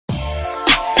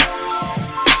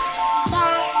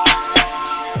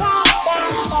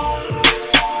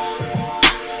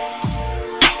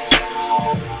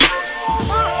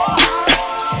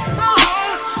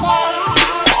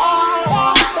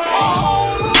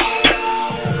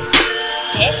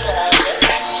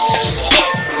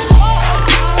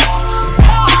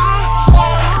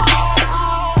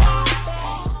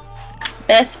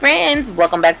best friends,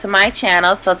 welcome back to my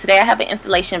channel. So today I have an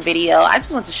installation video. I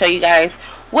just want to show you guys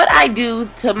what I do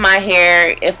to my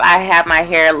hair if I have my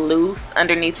hair loose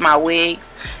underneath my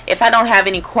wigs. If I don't have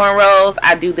any cornrows,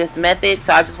 I do this method.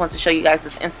 So I just want to show you guys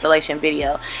this installation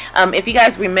video. If you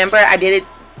guys remember, I did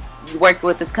worked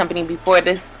with this company before.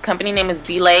 This company name is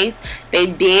Bilace. They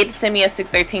did send me a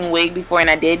 613 wig before, and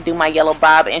I did do my yellow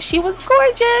bob, and she was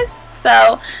gorgeous.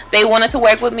 So they wanted to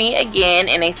work with me again,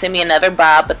 and they sent me another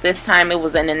bob, but this time it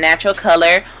was in a natural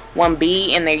color 1B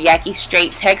in their Yaki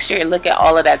straight texture. Look at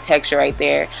all of that texture right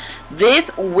there.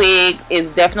 This wig is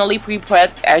definitely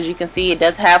pre-plucked. As you can see, it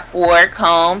does have 4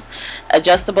 combs,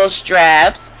 adjustable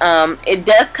straps. It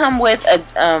does come with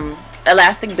a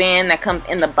elastic band that comes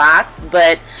in the box,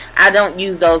 but I don't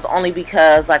use those only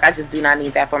because like I just do not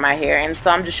need that for my hair. And so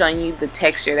I'm just showing you the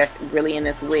texture that's really in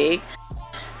this wig.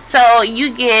 So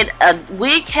you get a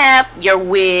wig cap, your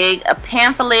wig, a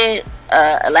pamphlet,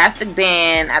 elastic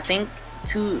band, I think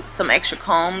some extra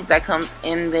combs that comes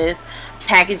in this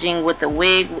packaging with the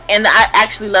wig. And I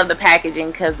actually love the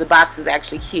packaging because the box is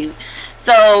actually cute.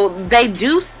 So they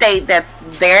do state that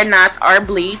their knots are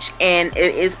bleached and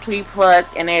it is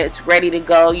pre-plucked and it's ready to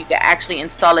go. You can actually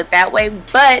install it that way,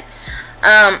 but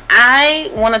I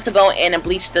wanted to go in and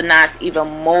bleach the knots even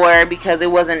more because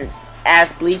it wasn't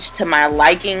as bleached to my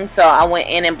liking, so I went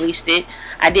in and bleached it.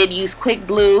 I did use quick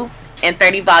blue and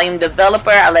 30 volume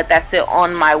developer. I let that sit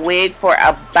on my wig for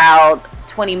about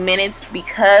 20 minutes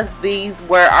because these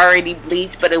were already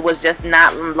bleached, but it was just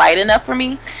not light enough for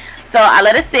me. So I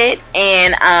let it sit,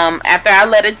 and after I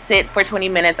let it sit for 20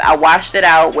 minutes, I washed it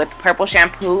out with purple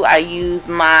shampoo. I used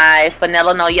my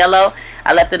Vanilla No Yellow.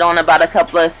 I left it on about a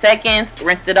couple of seconds,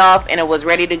 rinsed it off, and it was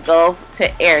ready to go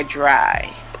to air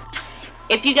dry.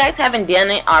 If you guys haven't done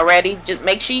it already, just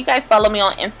make sure you guys follow me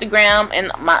on Instagram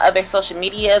and my other social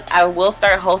medias. I will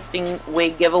start hosting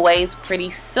wig giveaways pretty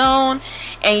soon,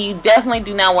 and you definitely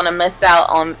do not want to miss out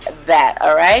on that.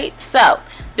 Alright, so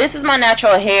this is my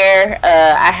natural hair.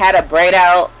 I had a braid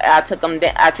out. I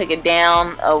took it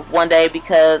down one day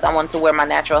because I wanted to wear my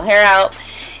natural hair out.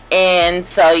 And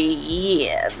so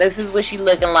yeah, this is what she's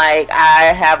looking like.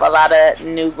 I have a lot of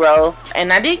new growth,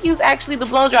 and I did use actually the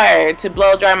blow dryer to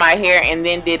blow dry my hair and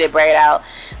then did it braid out.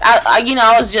 I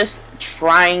was just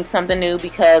trying something new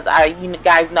because you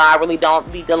guys know I really don't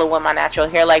be dealing with my natural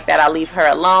hair like that. I leave her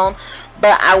alone.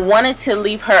 But I wanted to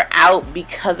leave her out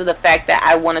because of the fact that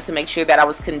I wanted to make sure that I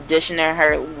was conditioning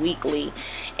her weekly.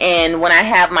 And when I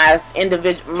have my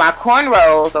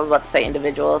cornrows, I was about to say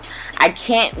individuals, I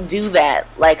can't do that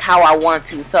like how I want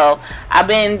to. So I've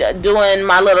been doing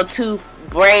my little 2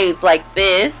 braids like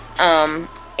this, and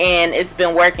it's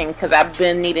been working because I've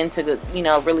been needing to,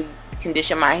 really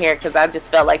condition my hair because I just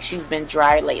felt like she's been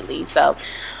dry lately. So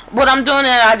what I'm doing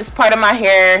is I just parted my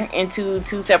hair into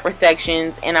 2 separate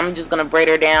sections, and I'm just going to braid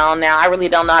her down. Now, I really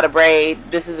don't know how to braid.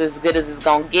 This is as good as it's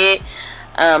going to get.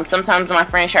 Sometimes my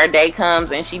friend Sade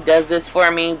comes and she does this for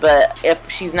me, but if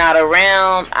she's not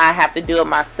around, I have to do it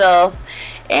myself.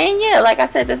 And yeah, like I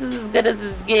said, this is as good as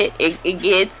it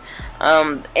gets.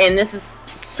 And this is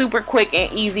super quick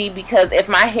and easy because if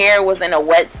my hair was in a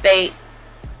wet state,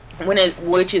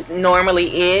 which it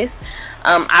normally is,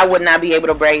 I would not be able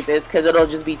to braid this because it'll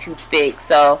just be too thick.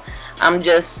 So I'm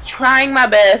just trying my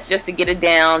best just to get it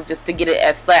down, just to get it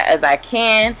as flat as I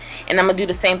can. And I'm going to do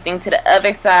the same thing to the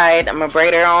other side. I'm going to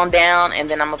braid her on down, and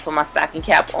then I'm going to put my stocking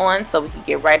cap on so we can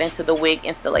get right into the wig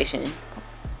installation.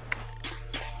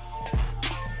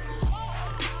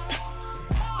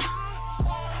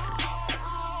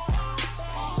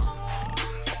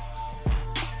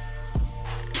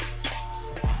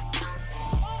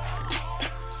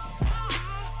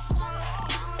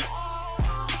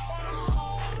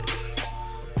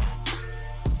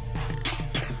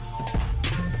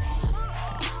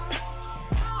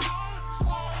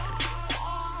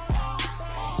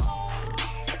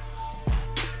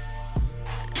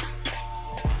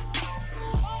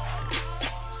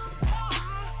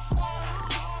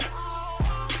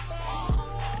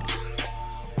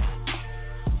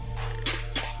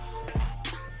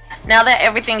 Now that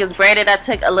everything is braided, I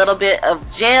took a little bit of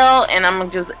gel and I'm going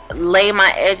to just lay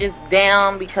my edges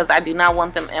down because I do not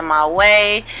want them in my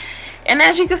way. And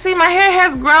as you can see, my hair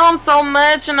has grown so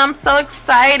much and I'm so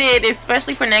excited,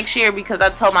 especially for next year, because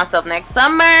I told myself next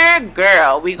summer,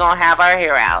 girl, we're going to have our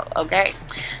hair out, okay?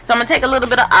 So I'm going to take a little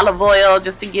bit of olive oil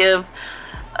just to give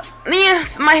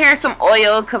my hair some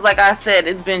oil, because like I said,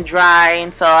 it's been dry,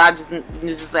 and so I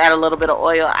just add a little bit of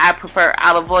oil. I prefer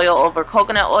olive oil over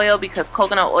coconut oil because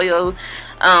coconut oil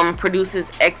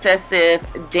produces excessive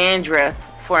dandruff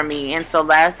for me, and so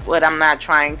that's what I'm not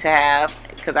trying to have.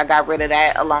 because I got rid of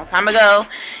that a long time ago.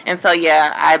 And so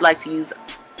yeah, I'd like to use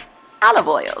olive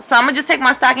oil. So I'm gonna just take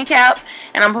my stocking cap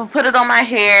and I'm gonna put it on my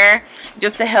hair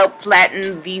just to help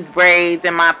flatten these braids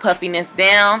and my puffiness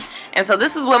down. And so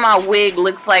this is what my wig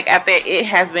looks like after it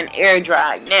has been air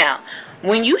dried. Now,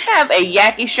 when you have a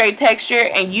Yaki straight texture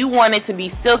and you want it to be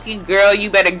silky, girl, you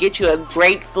better get you a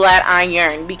great flat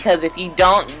iron, because if you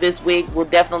don't, this wig will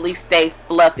definitely stay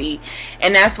fluffy,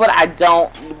 and that's what I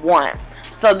don't want.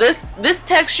 So this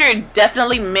texture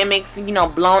definitely mimics, you know,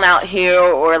 blown out hair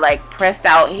or like pressed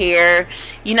out hair,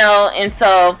 you know. And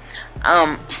so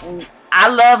I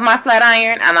love my flat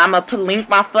iron, and I'm gonna link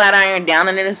my flat iron down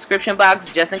in the description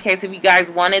box just in case if you guys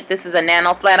want it. This is a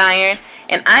nano flat iron,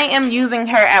 and I am using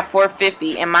her at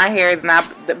 450, and my hair is not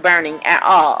burning at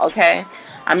all. Okay,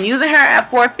 I'm using her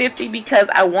at 450 because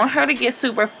I want her to get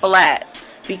super flat,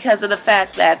 because of the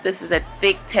fact that this is a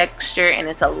thick texture and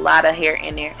it's a lot of hair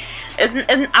in there.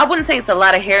 I wouldn't say it's a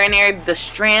lot of hair in there. The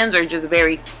strands are just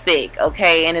very thick,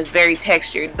 okay, and it's very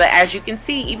textured. But as you can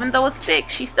see, even though it's thick,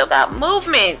 she still got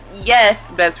movement. Yes,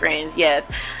 best friends, yes.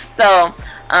 So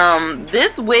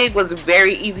this wig was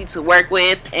very easy to work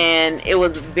with, and it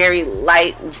was very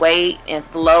lightweight and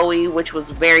flowy, which was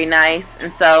very nice.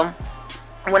 And so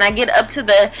when I get up to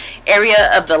the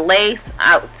area of the lace,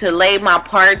 to lay my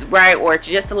part right, or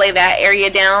just to lay that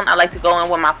area down, I like to go in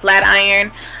with my flat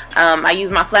iron. I use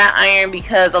my flat iron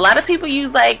because a lot of people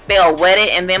use, like, they'll wet it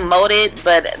and then mold it,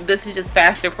 but this is just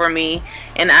faster for me,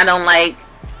 and I don't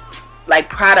like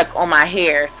product on my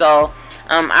hair. So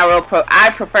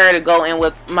I prefer to go in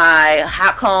with my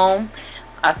hot comb.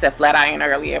 I said flat iron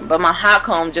earlier, but my hot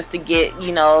comb, just to get,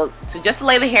 you know, to just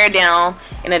lay the hair down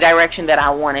in the direction that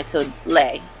I want it to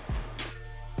lay.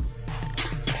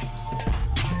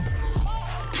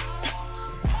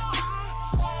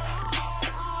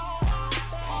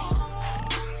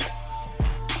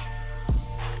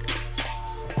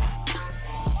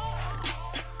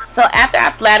 So after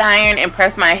I flat iron and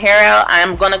press my hair out,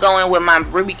 I'm gonna go in with my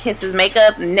Ruby Kisses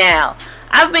makeup. Now,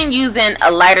 I've been using a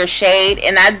lighter shade,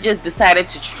 and I just decided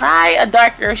to try a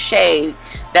darker shade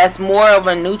that's more of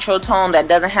a neutral tone that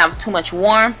doesn't have too much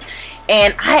warmth.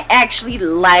 And I actually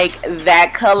like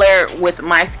that color with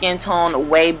my skin tone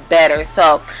way better.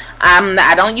 So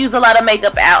I don't use a lot of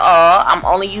makeup at all. I'm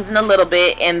only using a little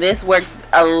bit, and this works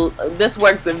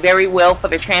very well for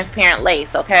the transparent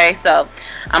lace. Okay, so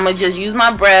I'm gonna just use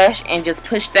my brush and just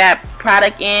push that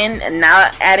product in, and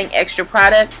not adding extra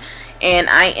product.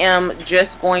 And I am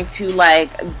just going to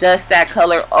like dust that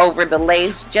color over the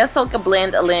lace just so it can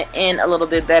blend in a little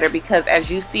bit better, because as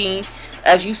you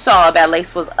saw, that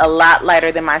lace was a lot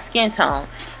lighter than my skin tone.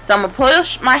 So I'm going to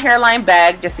push my hairline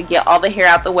back just to get all the hair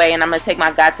out the way, and I'm going to take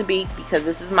my Got2b, because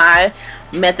this is my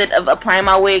method of applying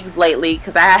my wigs lately,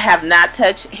 because I have not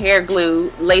touched hair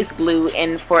glue, lace glue,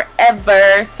 in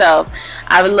forever. So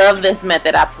I love this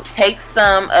method. I take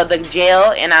some of the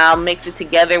gel and I'll mix it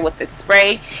together with the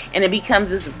spray, and it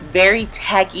becomes this very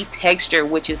tacky texture,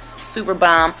 which is super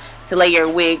bomb to lay your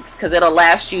wigs, because it'll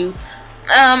last you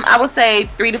I would say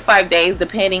 3 to 5 days,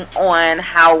 depending on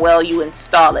how well you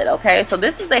install it. Okay, so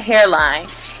this is the hairline,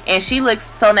 and she looks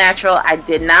so natural. I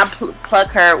did not pluck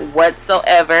her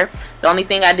whatsoever. The only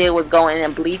thing I did was go in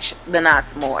and bleach the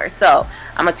knots more. So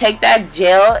I'm gonna take that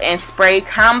gel and spray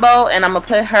combo, and I'm gonna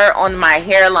put her on my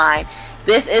hairline.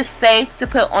 This is safe to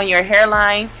put on your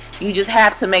hairline. You just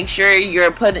have to make sure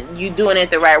you're doing it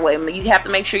the right way. You have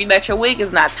to make sure that your wig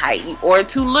is not tight or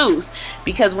too loose,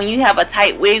 because when you have a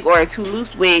tight wig or a too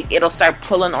loose wig, it'll start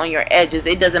pulling on your edges.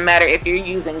 It doesn't matter if you're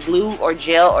using glue or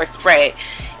gel or spray.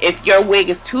 If your wig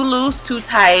is too loose, too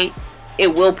tight,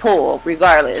 it will pull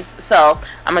regardless. So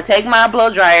I'm gonna take my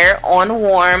blow dryer on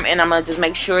warm, and I'm gonna just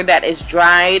make sure that it's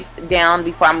dried down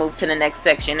before I move to the next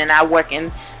section. And I work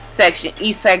in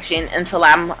each section until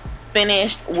I'm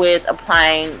finished with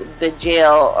applying the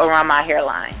gel around my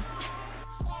hairline.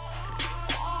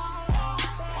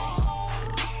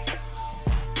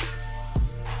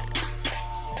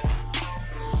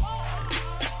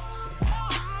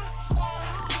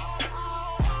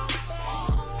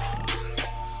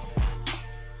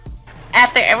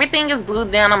 After everything is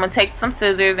glued down, I'm going to take some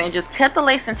scissors and just cut the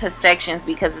lace into sections,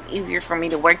 because it's easier for me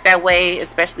to work that way,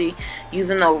 especially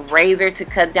using a razor to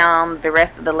cut down the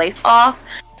rest of the lace off.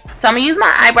 So I'm going to use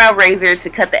my eyebrow razor to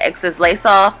cut the excess lace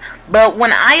off. But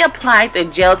when I applied the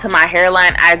gel to my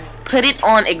hairline, I put it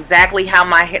on exactly how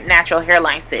my natural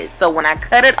hairline sits. So when I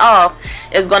cut it off,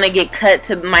 it's going to get cut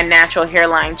to my natural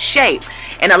hairline shape.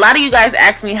 And a lot of you guys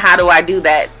ask me, how do I do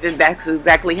that? That's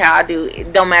exactly how I do.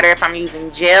 It don't matter if I'm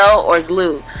using gel or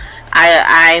glue.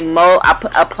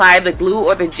 apply the glue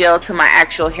or the gel to my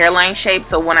actual hairline shape,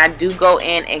 so when I do go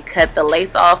in and cut the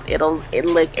lace off, it'll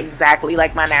look exactly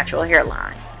like my natural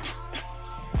hairline.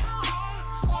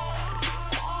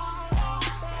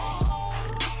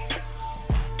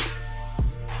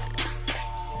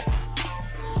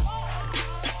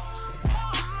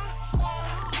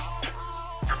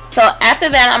 So after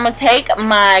that, I'm going to take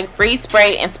my freeze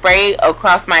spray and spray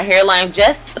across my hairline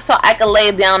just so I can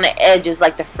lay down the edges,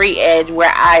 like the free edge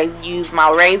where I use my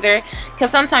razor.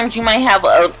 Because sometimes you might have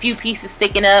a few pieces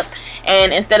sticking up,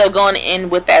 and instead of going in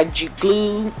with that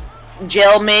glue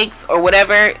gel mix or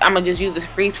whatever, I'm going to just use the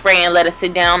freeze spray and let it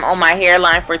sit down on my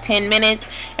hairline for 10 minutes.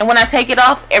 And when I take it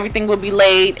off, everything will be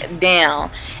laid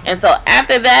down. And so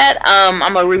after that,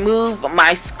 I'm going to remove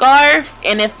my scarf.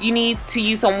 And if you need to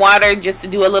use some water just to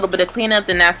do a little bit of cleanup,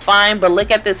 then that's fine. But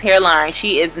look at this hairline.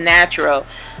 She is natural.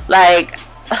 Like,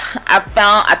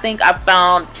 I think I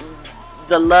found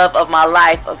the love of my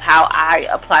life of how I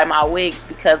apply my wigs,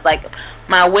 because like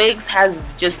my wigs has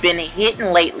just been hitting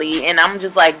lately, and I'm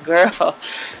just like, girl,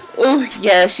 ooh,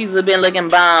 yeah, she's been looking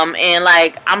bomb. And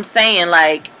like I'm saying,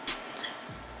 like,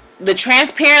 the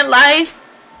transparent life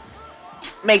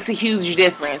makes a huge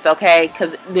difference, okay?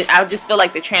 Because I just feel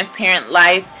like the transparent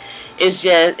life is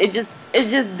just it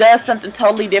just does something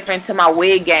totally different to my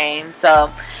wig game. So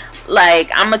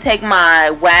like I'm gonna take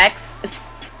my wax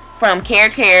from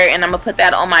Care and I'm gonna put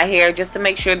that on my hair just to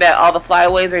make sure that all the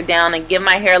flyaways are down and give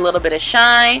my hair a little bit of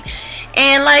shine.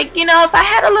 And like, you know, if I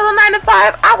had a little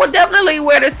 9-to-5, I would definitely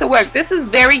wear this to work. This is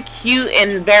very cute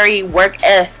and very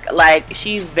work-esque. Like,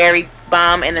 she's very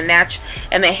bomb, and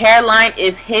the hairline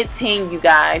is hitting, you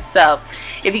guys. So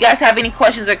if you guys have any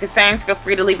questions or concerns, feel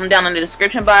free to leave them down in the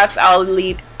description box. I'll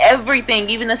leave everything,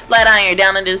 even this flat iron,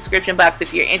 down in the description box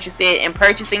if you're interested in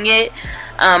purchasing it.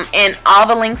 And all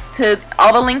the links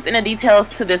and the details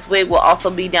to this wig will also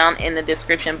be down in the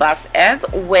description box as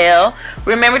well.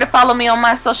 Remember to follow me on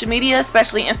my social media,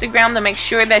 especially Instagram, to make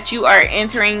sure that you are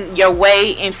entering your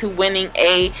way into winning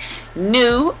a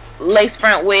new lace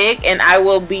front wig. And I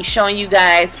will be showing you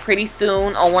guys pretty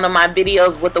soon on one of my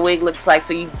videos what the wig looks like,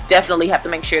 so you definitely have to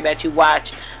make sure that you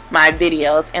watch my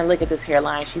videos. And look at this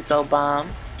hairline, she's so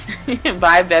bomb.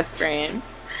 Bye, best friends.